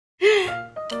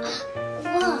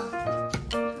Whoa.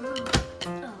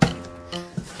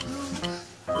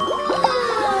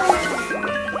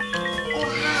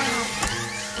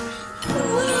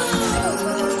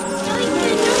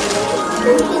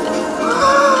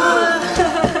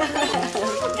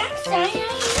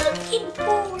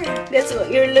 That's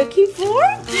what you're looking for?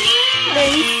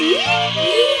 Let me see.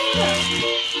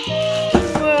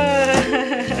 Wow.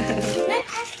 Let's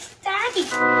ask Daddy.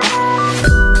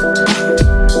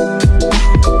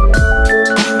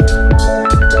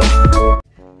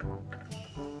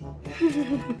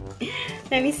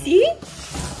 Let me see.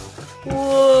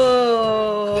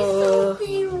 Whoa.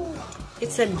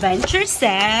 It's an adventure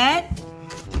set.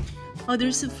 Oh,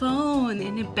 there's a phone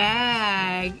and a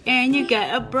bag. And you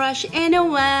got a brush and a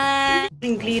wand.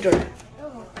 And glitter.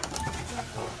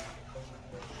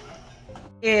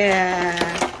 Yeah.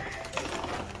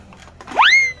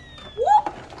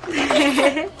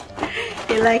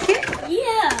 You like it?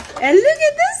 Yeah. And look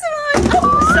at this one.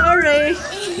 Oh, sorry.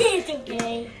 It's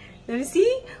okay. Let me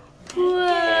see.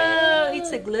 Whoa,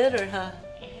 it's a glitter, huh?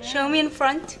 Show me in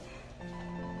front.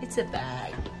 It's a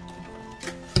bag.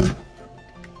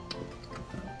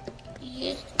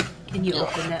 Can you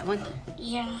open that one?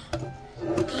 Yeah.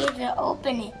 You can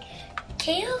open it.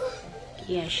 Can you?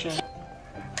 Yeah, sure.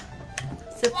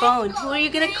 It's a phone. Who are you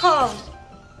gonna call?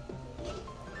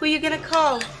 Who are you gonna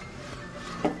call?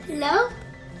 Hello?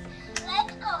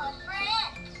 Let's call a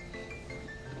friend.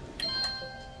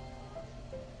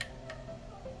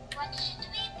 What should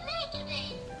we play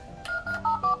today?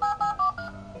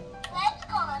 Let's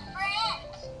call a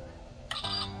friend.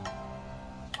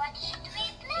 What should we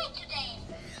play today?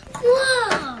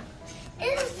 Wow!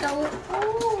 It's so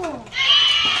cool.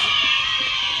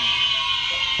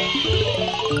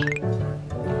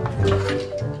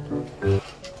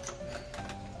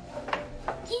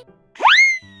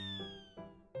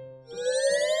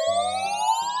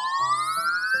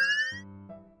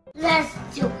 Let's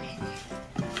do it.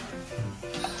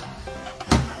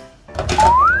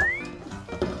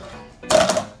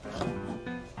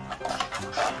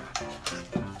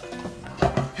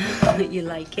 You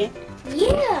like it?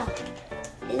 Yeah,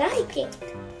 I like it.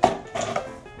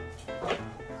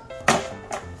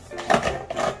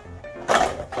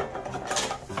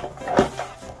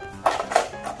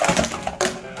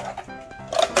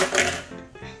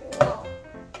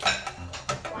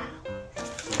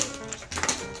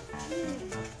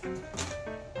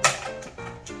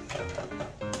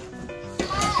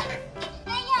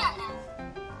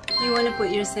 You want to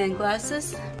put your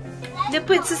sunglasses? Then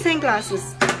put the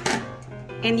sunglasses.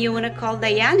 And you want to call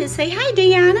Diana? Say, hi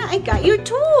Diana, I got your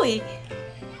toy.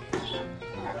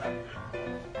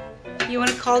 You want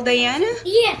to call Diana?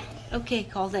 Yeah. Okay,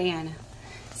 call Diana.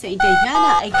 Say,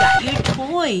 Diana, I got your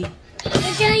toy.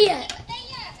 I tell you.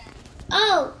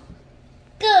 Oh,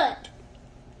 good.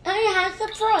 I have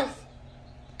surprise.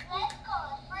 Let's call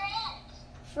a friend.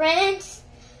 Friends?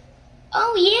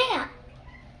 Oh, yeah.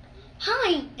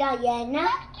 Hi, Diana.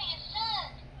 Talk to you soon.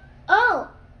 Oh,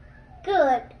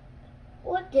 good.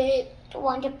 What did you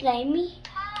want to play me?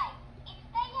 Hi, it's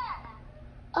Diana.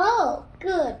 Oh,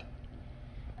 good.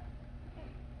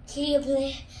 See you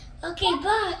play. Okay,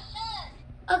 bye.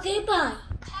 Soon. Okay, bye.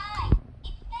 Hi,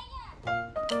 it's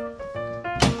Diana.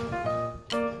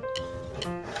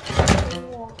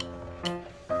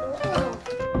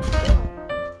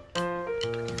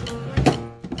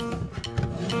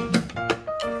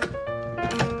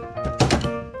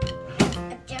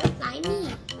 Just like me.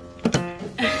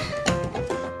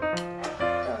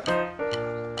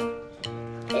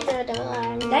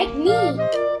 Like me.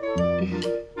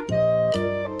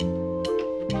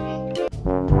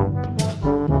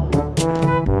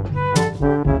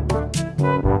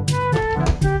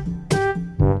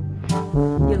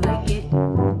 You like it?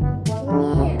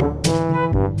 Yeah.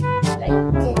 Like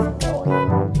this toy.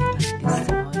 This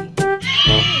toy.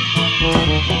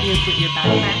 You put your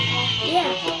backpack?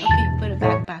 Yeah. Okay, put a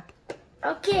backpack.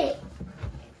 Okay.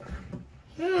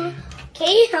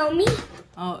 Can you help me?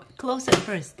 Oh, close it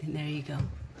first. There you go.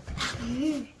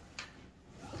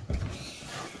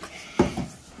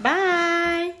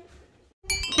 Bye.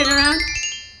 Turn around.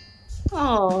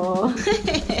 Oh.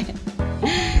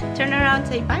 Turn around.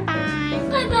 Say bye-bye.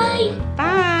 Bye-bye.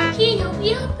 Bye. Can you help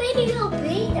me?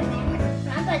 The man,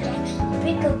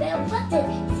 pick a bell button.